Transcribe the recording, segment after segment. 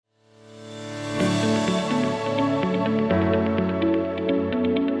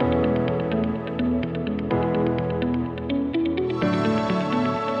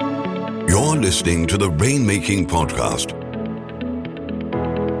listening to the Rainmaking Podcast,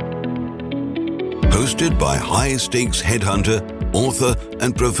 hosted by high-stakes headhunter, author,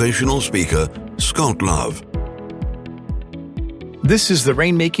 and professional speaker, Scott Love. This is the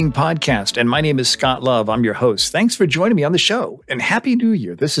Rainmaking Podcast, and my name is Scott Love. I'm your host. Thanks for joining me on the show, and Happy New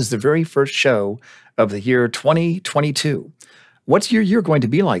Year. This is the very first show of the year 2022. What's your year going to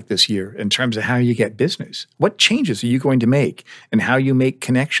be like this year in terms of how you get business? What changes are you going to make and how you make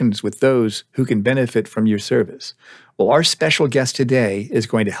connections with those who can benefit from your service? Well, our special guest today is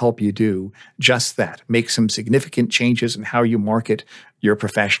going to help you do just that, make some significant changes in how you market your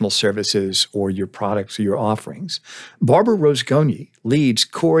professional services or your products or your offerings. Barbara Rozgonyi leads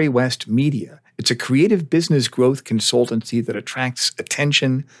Corey West Media. It's a creative business growth consultancy that attracts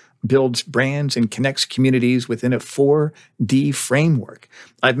attention, builds brands, and connects communities within a 4D framework.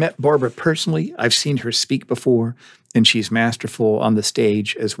 I've met Barbara personally. I've seen her speak before, and she's masterful on the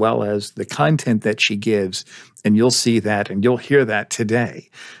stage as well as the content that she gives. And you'll see that and you'll hear that today.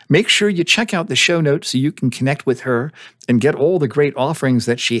 Make sure you check out the show notes so you can connect with her and get all the great offerings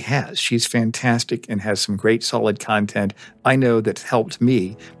that she has. She's fantastic and has some great solid content I know that's helped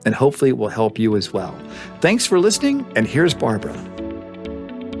me, and hopefully it will help you as well. Thanks for listening, and here's Barbara.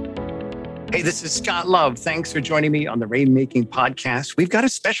 Hey, this is Scott Love. Thanks for joining me on the Rainmaking Podcast. We've got a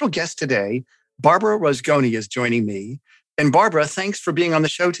special guest today. Barbara Rozgonyi is joining me. And Barbara, thanks for being on the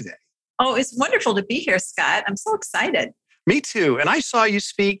show today. Oh, it's wonderful to be here, Scott. I'm so excited. Me too. And I saw you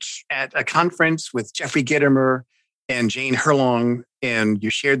speak at a conference with Jeffrey Gitomer and Jane Herlong, and you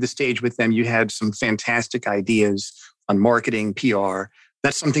shared the stage with them. You had some fantastic ideas on marketing, PR.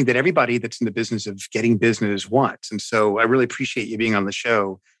 That's something that everybody that's in the business of getting business wants. And so I really appreciate you being on the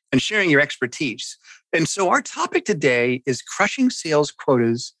show and sharing your expertise. And so our topic today is crushing sales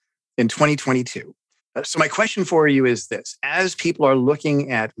quotas in 2022. So my question for you is this: as people are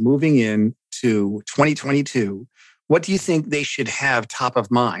looking at moving into 2022, what do you think they should have top of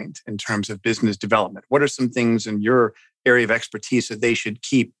mind in terms of business development? What are some things in your area of expertise that they should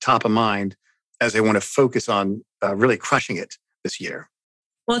keep top of mind as they want to focus on really crushing it this year?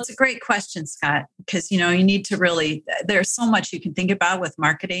 Well, it's a great question, Scott, because, you need to really, there's so much you can think about with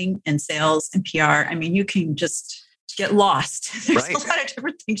marketing and sales and PR. I mean, you can just get lost. There's a lot of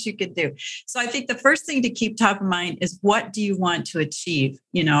different things you could do. So I think the first thing to keep top of mind is, what do you want to achieve?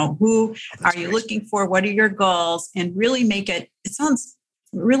 Who are you looking for? What are your goals? And really make it sounds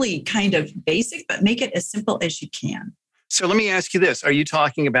really kind of basic, but make it as simple as you can. So let me ask you this. Are you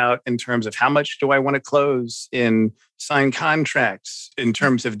talking about in terms of how much do I want to close in signed contracts, in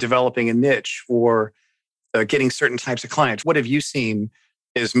terms of developing a niche or getting certain types of clients? What have you seen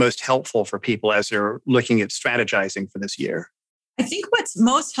is most helpful for people as they're looking at strategizing for this year? I think what's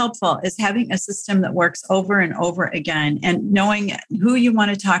most helpful is having a system that works over and over again, and knowing who you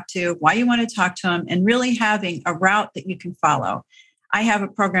want to talk to, why you want to talk to them, and really having a route that you can follow. I have a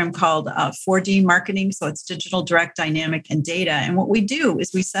program called 4D marketing. So it's digital, direct, dynamic, and data. And what we do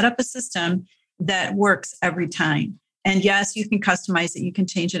is we set up a system that works every time. And yes, you can customize it. You can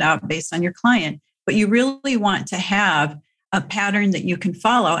change it out based on your client, but you really want to have a pattern that you can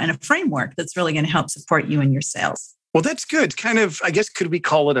follow and a framework that's really going to help support you in your sales. Well, that's good. Kind of, I guess, could we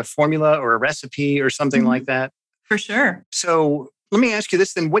call it a formula or a recipe or something like that? For sure. So let me ask you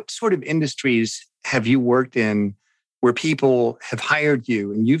this then. What sort of industries have you worked in where people have hired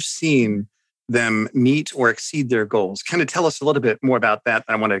you and you've seen them meet or exceed their goals? Kind of tell us a little bit more about that.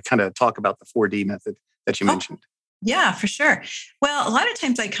 I want to kind of talk about the 4D method that you mentioned. Yeah, for sure. Well, a lot of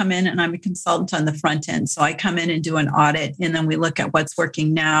times I come in and I'm a consultant on the front end. So I come in and do an audit, and then we look at what's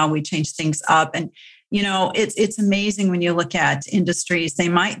working now. We change things up. And, it's amazing when you look at industries. They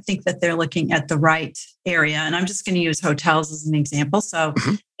might think that they're looking at the right area. And I'm just going to use hotels as an example. So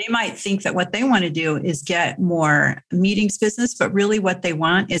they might think that what they want to do is get more meetings business, but really what they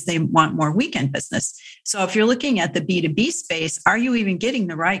want is they want more weekend business. So if you're looking at the B2B space, are you even getting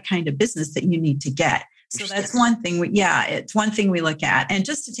the right kind of business that you need to get? So that's one thing. It's one thing we look at. And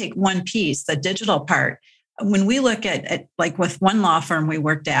just to take one piece, the digital part, when we look at like with one law firm we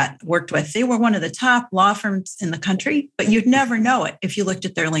worked with, they were one of the top law firms in the country, but you'd never know it if you looked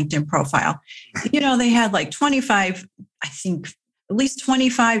at their LinkedIn profile. They had like 25, I think at least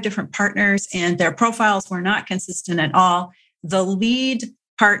 25 different partners, and their profiles were not consistent at all. The lead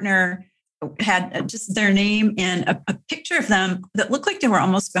partner had just their name and a picture of them that looked like they were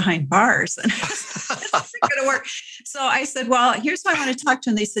almost behind bars. And it's not going to work. So I said, well, here's who I want to talk to.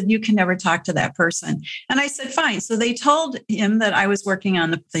 And they said, you can never talk to that person. And I said, fine. So they told him that I was working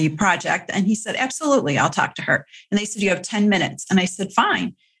on the project. And he said, absolutely, I'll talk to her. And they said, you have 10 minutes. And I said,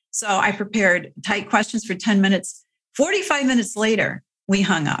 fine. So I prepared tight questions for 10 minutes. 45 minutes later, we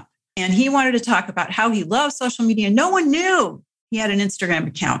hung up. And he wanted to talk about how he loves social media. No one knew he had an Instagram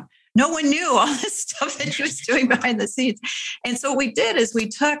account. No one knew all this stuff that he was doing behind the scenes. And so what we did is we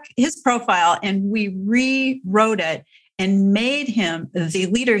took his profile and we rewrote it and made him the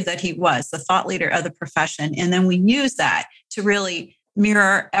leader that he was, the thought leader of the profession. And then we used that to really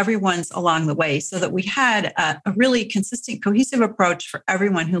mirror everyone's along the way so that we had a really consistent, cohesive approach for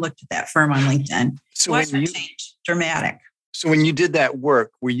everyone who looked at that firm on LinkedIn. So when you change, dramatic. So when you did that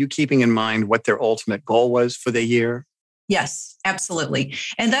work, were you keeping in mind what their ultimate goal was for the year? Yes, absolutely.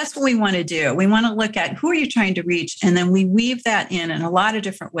 And that's what we want to do. We want to look at who are you trying to reach? And then we weave that in a lot of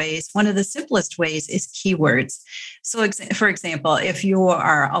different ways. One of the simplest ways is keywords. So for example, if you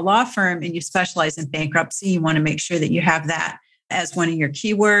are a law firm and you specialize in bankruptcy, you want to make sure that you have that as one of your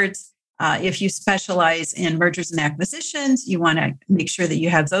keywords. If you specialize in mergers and acquisitions, you want to make sure that you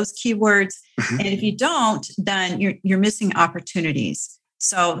have those keywords. Mm-hmm. And if you don't, then you're missing opportunities.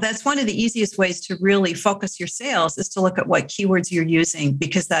 So that's one of the easiest ways to really focus your sales is to look at what keywords you're using,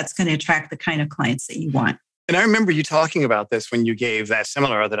 because that's going to attract the kind of clients that you want. And I remember you talking about this when you gave that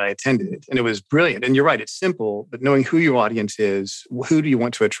seminar that I attended, and it was brilliant. And you're right, it's simple, but knowing who your audience is, who do you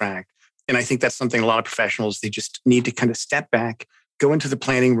want to attract? And I think that's something a lot of professionals, they just need to kind of step back, go into the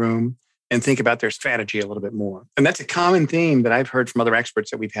planning room and think about their strategy a little bit more. And that's a common theme that I've heard from other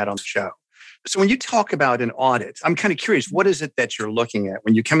experts that we've had on the show. So when you talk about an audit, I'm kind of curious, what is it that you're looking at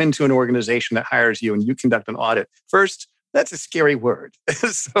when you come into an organization that hires you and you conduct an audit? First, that's a scary word.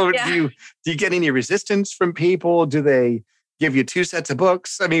 So yeah. do you get any resistance from people? Do they give you 2 sets of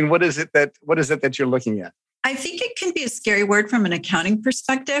books? I mean, what is it that you're looking at? I think it can be a scary word from an accounting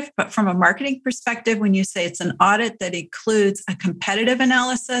perspective, but from a marketing perspective, when you say it's an audit that includes a competitive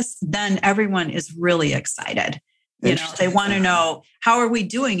analysis, then everyone is really excited. You know, they want to know, how are we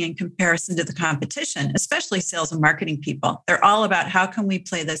doing in comparison to the competition, especially sales and marketing people. They're all about how can we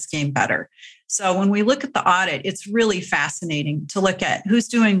play this game better. So when we look at the audit, it's really fascinating to look at who's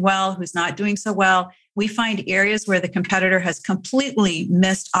doing well, who's not doing so well. We find areas where the competitor has completely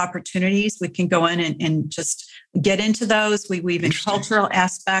missed opportunities. We can go in and just get into those. We weave in cultural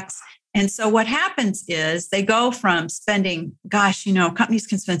aspects. And so what happens is they go from spending, companies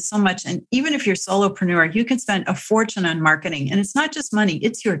can spend so much. And even if you're a solopreneur, you can spend a fortune on marketing. And it's not just money,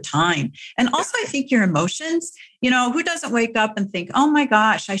 it's your time. And also, I think your emotions. Who doesn't wake up and think, oh my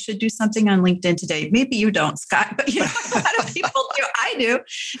gosh, I should do something on LinkedIn today? Maybe you don't, Scott, but a lot of people do. I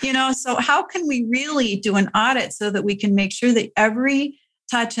do. So how can we really do an audit so that we can make sure that every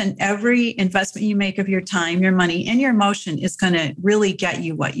touch and every investment you make of your time, your money, and your emotion is going to really get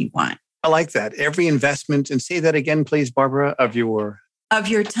you what you want? I like that. Every investment, and say that again, please, Barbara, of your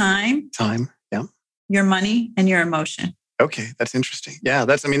time, yeah, your money, and your emotion. Okay, that's interesting. Yeah,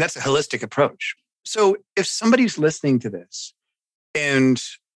 that's a holistic approach. So if somebody's listening to this and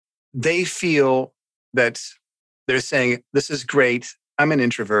they feel that they're saying, this is great, I'm an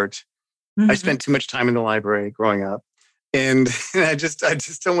introvert, I spent too much time in the library growing up, and I just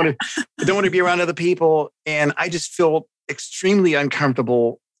don't want to be around other people, and I just feel extremely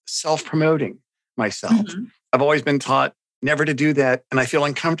uncomfortable self-promoting myself. Mm-hmm. I've always been taught never to do that, and I feel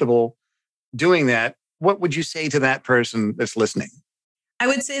uncomfortable doing that. What would you say to that person that's listening? I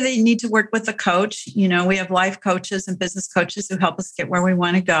would say they need to work with a coach. We have life coaches and business coaches who help us get where we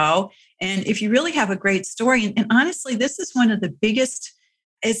want to go. And if you really have a great story, and honestly, this is one of the biggest,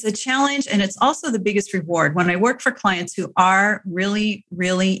 it's a challenge, and it's also the biggest reward. When I work for clients who are really,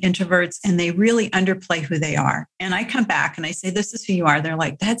 really introverts and they really underplay who they are, and I come back and I say, this is who you are. They're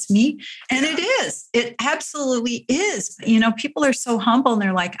like, that's me. And it is. It absolutely is. People are so humble and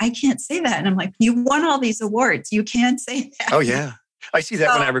they're like, I can't say that. And I'm like, you won all these awards. You can say that. Oh, yeah. I see that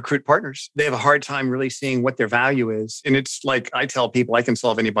when I recruit partners. They have a hard time really seeing what their value is. And it's like, I tell people I can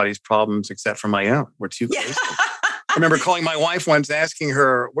solve anybody's problems except for my own. We're too close. I remember calling my wife once, asking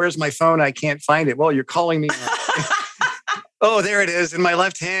her, where's my phone? I can't find it. Well, you're calling me. Oh, there it is in my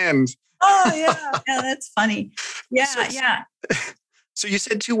left hand. Oh, yeah. Yeah, that's funny. Yeah, yeah. So you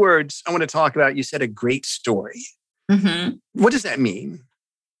said 2 words I want to talk about. You said a great story. Mm-hmm. What does that mean?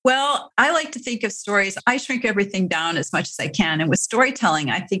 Well, I like to think of stories. I shrink everything down as much as I can. And with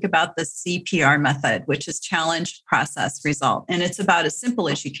storytelling, I think about the CPR method, which is challenge, process, result. And it's about as simple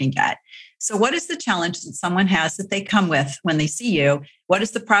as you can get. So what is the challenge that someone has that they come with when they see you? What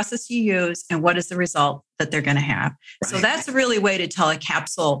is the process you use? And what is the result that they're going to have? Right. So that's a really way to tell a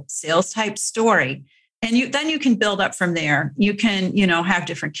capsule sales type story. And then you can build up from there. You can, have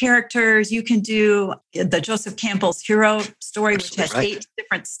different characters. You can do the Joseph Campbell's hero story, which has 8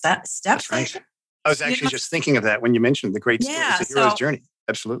 different steps. That's right. I was actually just thinking of that when you mentioned the great story. It's a hero's journey.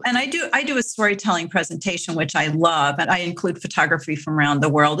 Absolutely. And I do a storytelling presentation, which I love, and I include photography from around the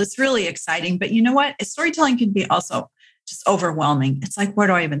world. It's really exciting, but you know what? Storytelling can be also just overwhelming. It's like, where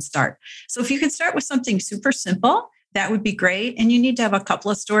do I even start? So if you can start with something super simple, that would be great. And you need to have a couple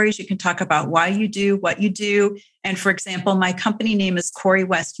of stories. You can talk about why you do what you do. And for example, my company name is Corey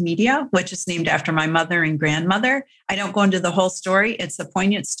West Media, which is named after my mother and grandmother. I don't go into the whole story. It's a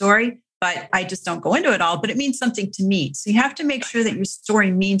poignant story, but I just don't go into it all, but it means something to me. So you have to make sure that your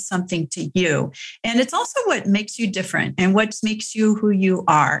story means something to you. And it's also what makes you different and what makes you who you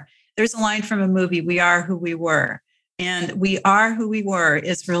are. There's a line from a movie, "We are who we were." And we are who we were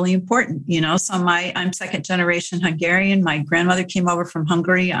is really important, So I'm second generation Hungarian. My grandmother came over from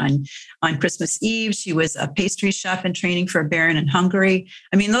Hungary on Christmas Eve. She was a pastry chef in training for a baron in Hungary.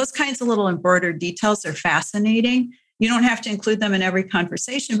 I mean, those kinds of little embroidered details are fascinating. You don't have to include them in every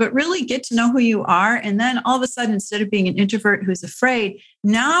conversation, but really get to know who you are. And then all of a sudden, instead of being an introvert who's afraid,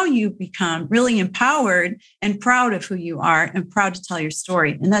 now you become really empowered and proud of who you are and proud to tell your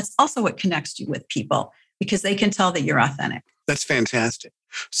story. And that's also what connects you with people, because they can tell that you're authentic. That's fantastic.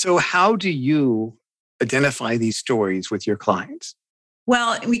 So how do you identify these stories with your clients?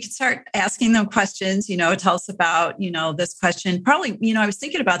 Well, we could start asking them questions, tell us about, this question. Probably, I was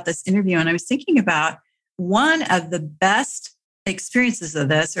thinking about this interview and I was thinking about one of the best experiences of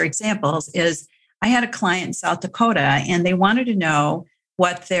this or examples is I had a client in South Dakota and they wanted to know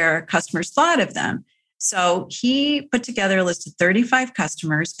what their customers thought of them. So he put together a list of 35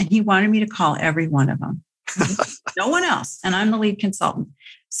 customers and he wanted me to call every one of them. No one else. And I'm the lead consultant.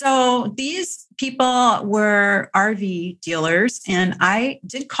 So these people were RV dealers and I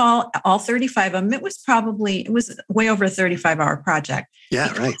did call all 35 of them. It was way over a 35-hour project. Yeah,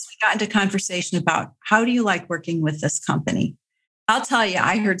 right. We got into conversation about how do you like working with this company? I'll tell you,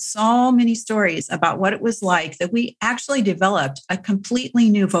 I heard so many stories about what it was like that we actually developed a completely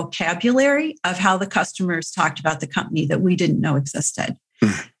new vocabulary of how the customers talked about the company that we didn't know existed.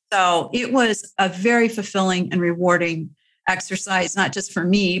 So it was a very fulfilling and rewarding exercise, not just for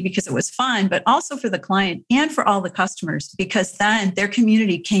me because it was fun, but also for the client and for all the customers, because then their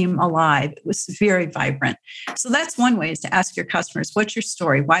community came alive. It was very vibrant. So that's one way, is to ask your customers, what's your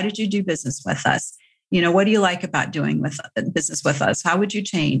story? Why did you do business with us? What do you like about doing business with us? How would you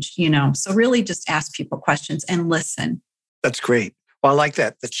change? So really just ask people questions and listen. That's great. Well, I like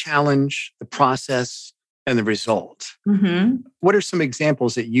that. The challenge, the process, and the result. Mm-hmm. What are some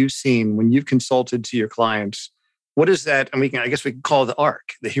examples that you've seen when you've consulted to your clients? What is that? And I guess we can call it the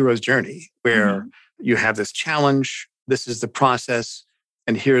arc, the hero's journey, where you have this challenge, this is the process,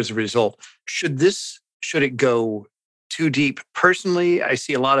 and here's the result. Should it go too deep? Personally, I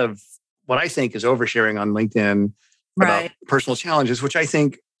see a lot of what I think is oversharing on LinkedIn about personal challenges, which I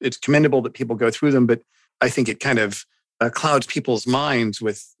think it's commendable that people go through them, but I think it kind of clouds people's minds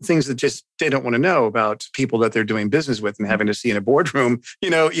with things that just they don't want to know about people that they're doing business with and having to see in a boardroom. You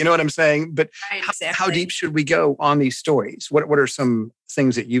know what I'm saying? But exactly. How deep should we go on these stories? What are some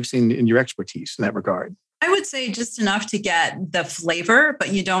things that you've seen in your expertise in that regard? I would say just enough to get the flavor,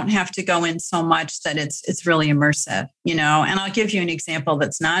 but you don't have to go in so much that it's really immersive, And I'll give you an example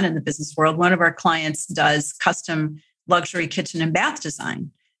that's not in the business world. One of our clients does custom luxury kitchen and bath design.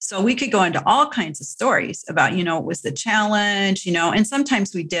 So we could go into all kinds of stories about, what was the challenge, and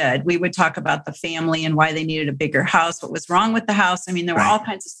sometimes we would talk about the family and why they needed a bigger house, what was wrong with the house. I mean, there were all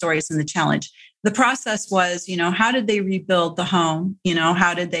kinds of stories in the challenge. The process was, how did they rebuild the home?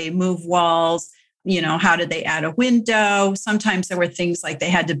 How did they move walls? How did they add a window? Sometimes there were things like they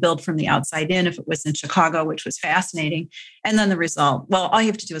had to build from the outside in if it was in Chicago, which was fascinating. And then the result. Well, all you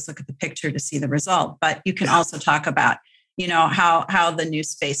have to do is look at the picture to see the result. But you can also talk about how the new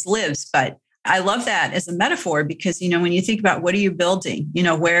space lives. But I love that as a metaphor because, when you think about what are you building,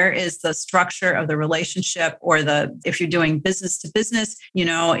 where is the structure of the relationship or if you're doing business to business,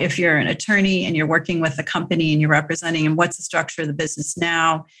 if you're an attorney and you're working with a company and you're representing and what's the structure of the business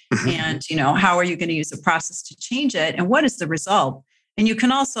now? And, how are you going to use the process to change it? And what is the result? And you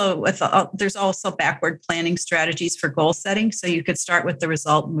can also, there's also backward planning strategies for goal setting. So you could start with the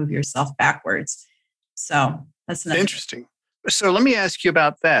result and move yourself backwards. So that's interesting. So let me ask you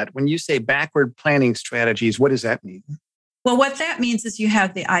about that. When you say backward planning strategies, what does that mean? Well, what that means is you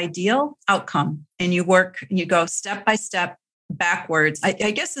have the ideal outcome and you go step by step backwards.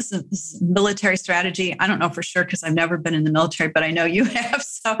 I guess this is military strategy. I don't know for sure because I've never been in the military, but I know you have.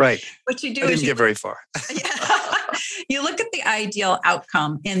 So what you do is get very far. You look at the ideal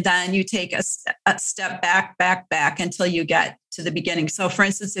outcome and then you take a step back until you get to the beginning. So for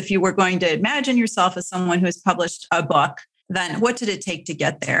instance, if you were going to imagine yourself as someone who has published a book, then what did it take to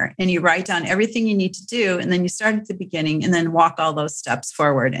get there? And you write down everything you need to do. And then you start at the beginning and then walk all those steps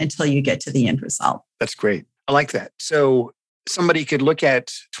forward until you get to the end result. That's great. I like that. So somebody could look at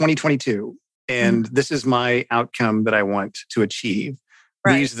 2022 and this is my outcome that I want to achieve.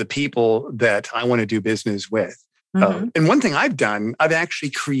 Right. These are the people that I want to do business with. And one thing I've done, I've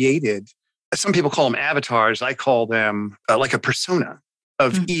actually created, some people call them avatars. I call them like a persona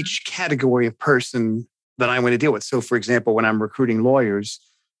of each category of person that I want to deal with. So for example, when I'm recruiting lawyers,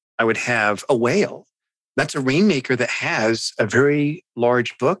 I would have a whale. That's a rainmaker that has a very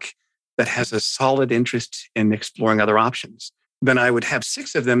large book that has a solid interest in exploring other options. Then I would have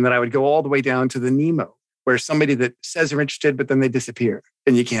 6 of them that I would go all the way down to the Nemo, where somebody that says they're interested, but then they disappear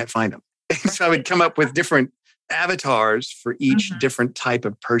and you can't find them. So I would come up with different avatars for each different type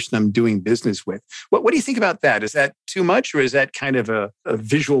of person I'm doing business with. What do you think about that? Is that too much, or is that kind of a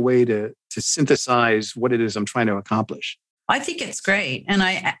visual way to synthesize what it is I'm trying to accomplish? I think it's great. And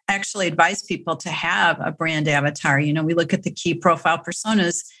I actually advise people to have a brand avatar. You know, we look at the key profile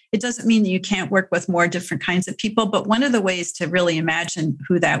personas. It doesn't mean that you can't work with more different kinds of people, but one of the ways to really imagine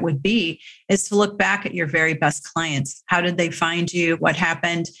who that would be is to look back at your very best clients. How did they find you? What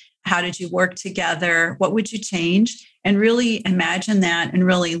happened? How did you work together? What would you change? And really imagine that and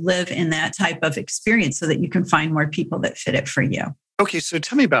really live in that type of experience so that you can find more people that fit it for you. Okay, so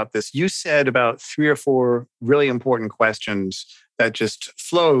tell me about this. You said about 3 or 4 really important questions that just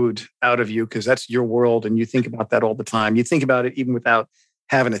flowed out of you because that's your world and you think about that all the time. You think about it even without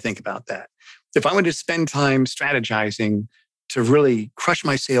having to think about that. If I wanted to spend time strategizing to really crush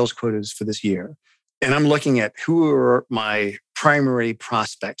my sales quotas for this year, and I'm looking at who are my primary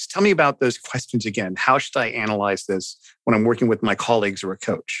prospects, tell me about those questions again. How should I analyze this when I'm working with my colleagues or a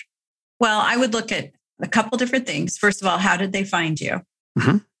coach? Well, I would look at a couple different things. First of all, how did they find you?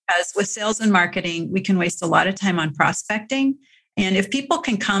 Because with sales and marketing, we can waste a lot of time on prospecting. And if people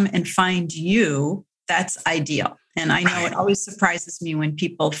can come and find you, that's ideal. And I know it always surprises me when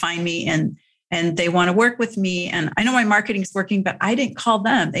people find me and they want to work with me. And I know my marketing is working, but I didn't call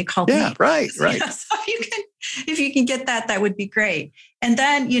them. They called me. Yeah, right. Yeah, so if you can get that, that would be great. And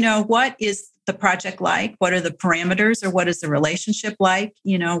then, you know, what is the project like? What are the parameters, or what is the relationship like?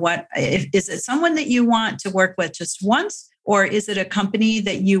 You know, is it someone that you want to work with just once, or is it a company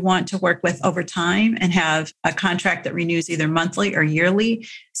that you want to work with over time and have a contract that renews either monthly or yearly?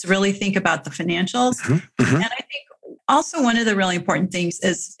 So really think about the financials. And I think also one of the really important things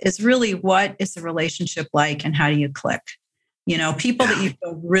is really what is the relationship like and how do you click? You know, people that you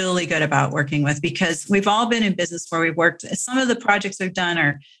feel really good about working with, because we've all been in business where we've worked. Some of the projects we've done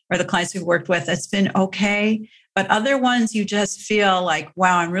or the clients we've worked with, it's been okay. But other ones, you just feel like,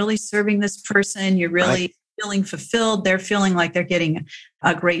 wow, I'm really serving this person. You're really feeling fulfilled. They're feeling like they're getting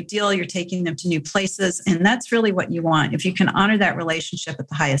a great deal. You're taking them to new places. And that's really what you want, if you can honor that relationship at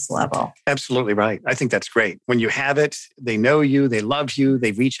the highest level. Absolutely right. I think that's great. When you have it, they know you, they love you,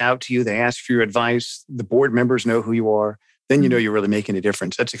 they reach out to you, they ask for your advice. The board members know who you are. Then you know you're really making a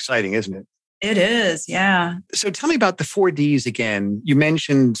difference. That's exciting, isn't it? It is, yeah. So tell me about the 4 Ds again. You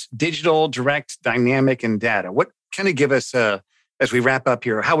mentioned digital, direct, dynamic, and data. What kind of give us, as we wrap up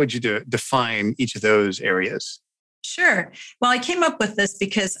here, how would you define each of those areas? Sure. Well, I came up with this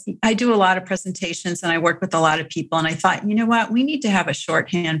because I do a lot of presentations and I work with a lot of people. And I thought, you know what, we need to have a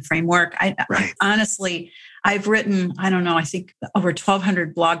shorthand framework. I honestly, I've written, I don't know, I think over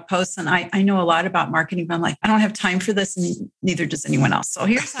 1,200 blog posts, and I know a lot about marketing, but I'm like, I don't have time for this, and neither does anyone else. So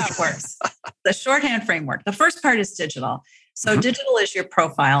here's how it works. The shorthand framework. The first part is digital. So digital is your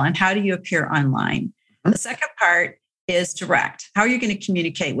profile and how do you appear online? The second part is direct. How are you going to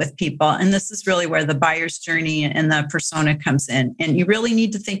communicate with people? And this is really where the buyer's journey and the persona comes in. And you really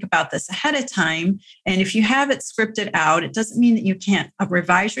need to think about this ahead of time. And if you have it scripted out, it doesn't mean that you can't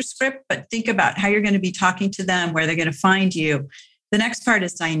revise your script, but think about how you're going to be talking to them, where they're going to find you. The next part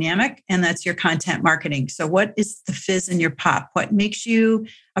is dynamic, and that's your content marketing. So what is the fizz in your pop? What makes you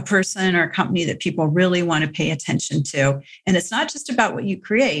a person or a company that people really want to pay attention to? And it's not just about what you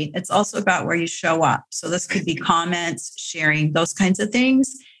create, it's also about where you show up. So this could be comments, sharing, those kinds of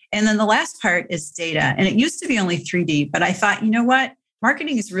things. And then the last part is data. And it used to be only 3D, but I thought, you know what?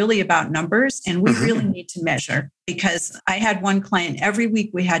 Marketing is really about numbers, and we really need to measure, because I had one client every week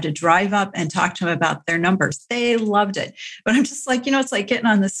we had to drive up and talk to them about their numbers. They loved it. But I'm just like, it's like getting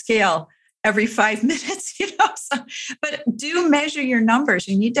on the scale every 5 minutes, but do measure your numbers.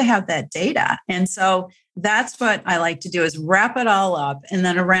 You need to have that data. And so that's what I like to do, is wrap it all up. And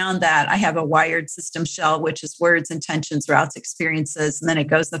then around that, I have a wired system shell, which is words, intentions, routes, experiences. And then it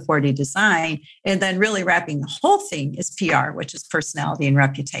goes the 4D design. And then really wrapping the whole thing is PR, which is personality and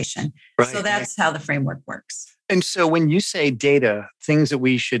reputation. So that's how the framework works. And so when you say data, things that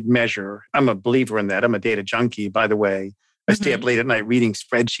we should measure, I'm a believer in that. I'm a data junkie, by the way. I stay up late at night reading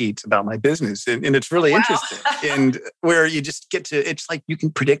spreadsheets about my business. And it's really interesting. And where you just get to, it's like you can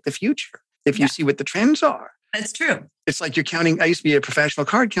predict the future if you see what the trends are. That's true. It's like you're counting. I used to be a professional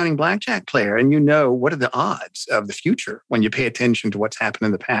card counting blackjack player, and you know what are the odds of the future when you pay attention to what's happened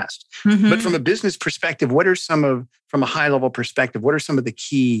in the past. But from a business perspective, from a high level perspective, what are some of the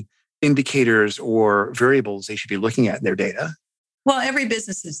key indicators or variables they should be looking at in their data? Well, every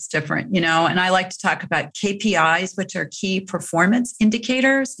business is different, and I like to talk about KPIs, which are key performance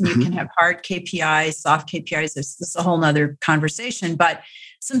indicators. And you can have hard KPIs, soft KPIs. This is a whole nother conversation. But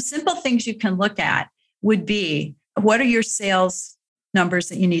some simple things you can look at would be, what are your sales numbers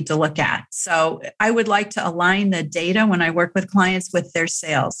that you need to look at? So I would like to align the data when I work with clients with their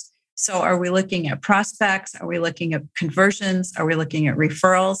sales. So are we looking at prospects? Are we looking at conversions? Are we looking at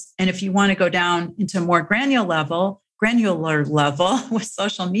referrals? And if you want to go down into a more granular level with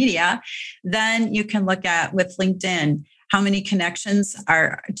social media, then you can look at with LinkedIn, how many connections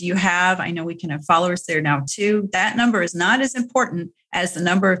do you have? I know we can have followers there now too. That number is not as important as the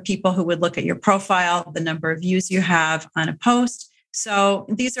number of people who would look at your profile, the number of views you have on a post. So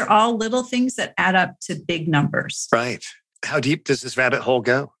these are all little things that add up to big numbers. Right. How deep does this rabbit hole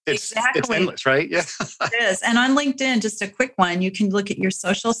go? It's endless, right? Yeah. It is. And on LinkedIn, just a quick one, you can look at your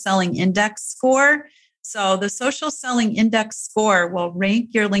social selling index score. So the social selling index score will rank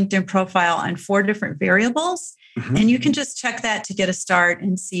your LinkedIn profile on 4 different variables. And you can just check that to get a start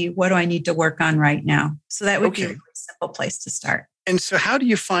and see, what do I need to work on right now? So that would be a really simple place to start. And so how do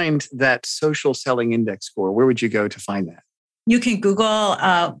you find that social selling index score? Where would you go to find that? You can Google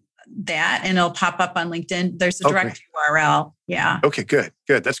that and it'll pop up on LinkedIn. There's a direct URL. Yeah. Okay, good.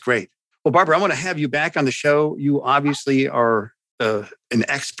 That's great. Well, Barbara, I want to have you back on the show. You obviously are an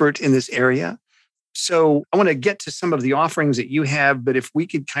expert in this area. So I want to get to some of the offerings that you have, but if we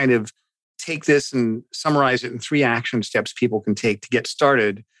could kind of take this and summarize it in 3 action steps people can take to get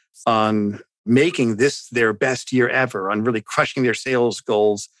started on making this their best year ever, on really crushing their sales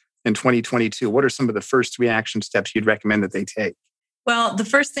goals in 2022. What are some of the first 3 action steps you'd recommend that they take? Well, the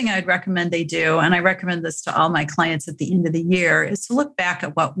first thing I'd recommend they do, and I recommend this to all my clients at the end of the year, is to look back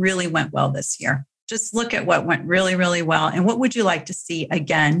at what really went well this year. Just look at what went really, really well. And what would you like to see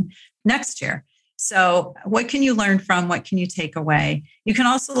again next year? So what can you learn from? What can you take away? You can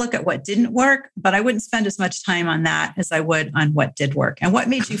also look at what didn't work, but I wouldn't spend as much time on that as I would on what did work and what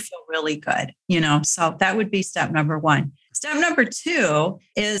made you feel really good, So that would be step number 1. Step number 2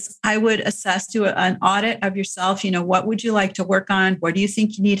 is I would do an audit of yourself. What would you like to work on? What do you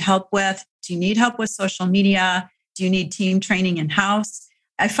think you need help with? Do you need help with social media? Do you need team training in-house?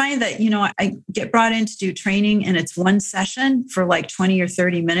 I find that, I get brought in to do training and it's one session for like 20 or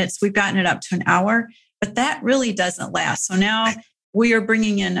 30 minutes. We've gotten it up to an hour, but that really doesn't last. So now we're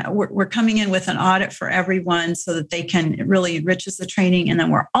coming in with an audit for everyone so that they can really enriches the training. And then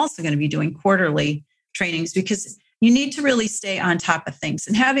we're also going to be doing quarterly trainings because you need to really stay on top of things.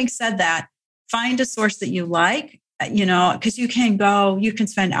 And having said that, find a source that you like, because you can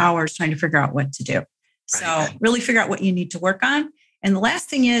spend hours trying to figure out what to do. So really figure out what you need to work on. And the last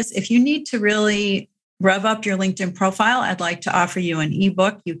thing is, if you need to really rev up your LinkedIn profile, I'd like to offer you an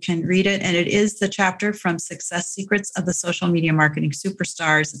ebook. You can read it. And it is the chapter from Success Secrets of the Social Media Marketing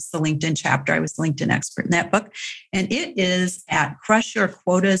Superstars. It's the LinkedIn chapter. I was the LinkedIn expert in that book. And it is at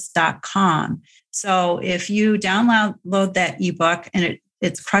crushyourquotas.com. So if you download that ebook and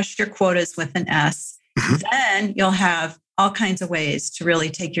it's Crush Your Quotas with an S, then you'll have all kinds of ways to really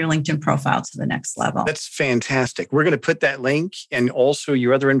take your LinkedIn profile to the next level. That's fantastic. We're going to put that link and also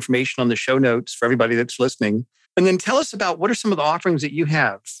your other information on the show notes for everybody that's listening. And then tell us about what are some of the offerings that you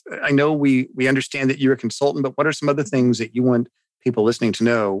have. I know we understand that you're a consultant, but what are some other things that you want people listening to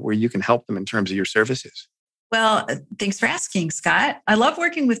know where you can help them in terms of your services? Well, thanks for asking, Scott. I love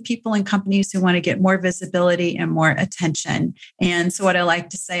working with people and companies who want to get more visibility and more attention. And so what I like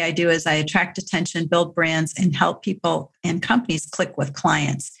to say I do is I attract attention, build brands, and help people and companies click with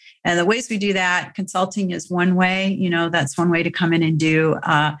clients. And the ways we do that, consulting is one way. That's one way to come in and do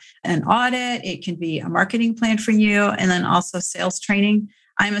an audit. It can be a marketing plan for you. And then also sales training.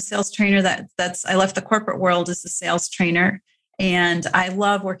 I'm a sales trainer. I left the corporate world as a sales trainer. And I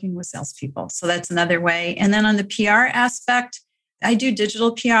love working with salespeople. So that's another way. And then on the PR aspect, I do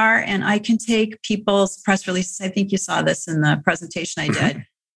digital PR and I can take people's press releases. I think you saw this in the presentation I did.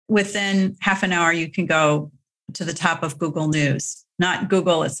 Within half an hour, you can go to the top of Google News. Not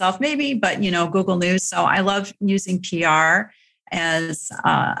Google itself, maybe, but Google News. So I love using PR as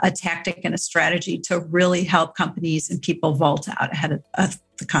a tactic and a strategy to really help companies and people vault out ahead of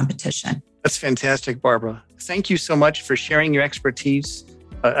the competition. That's fantastic, Barbara. Thank you so much for sharing your expertise.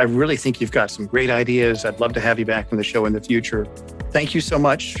 I really think you've got some great ideas. I'd love to have you back on the show in the future. Thank you so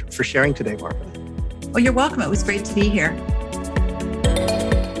much for sharing today, Barbara. Well, you're welcome. It was great to be here.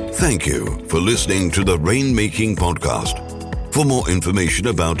 Thank you for listening to the Rainmaking Podcast. For more information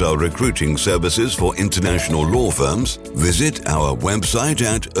about our recruiting services for international law firms, visit our website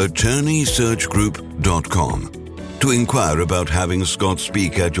at attorneysearchgroup.com. To inquire about having Scott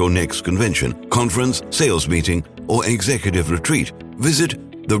speak at your next convention, conference, sales meeting, or executive retreat, visit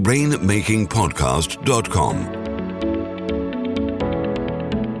therainmakingpodcast.com.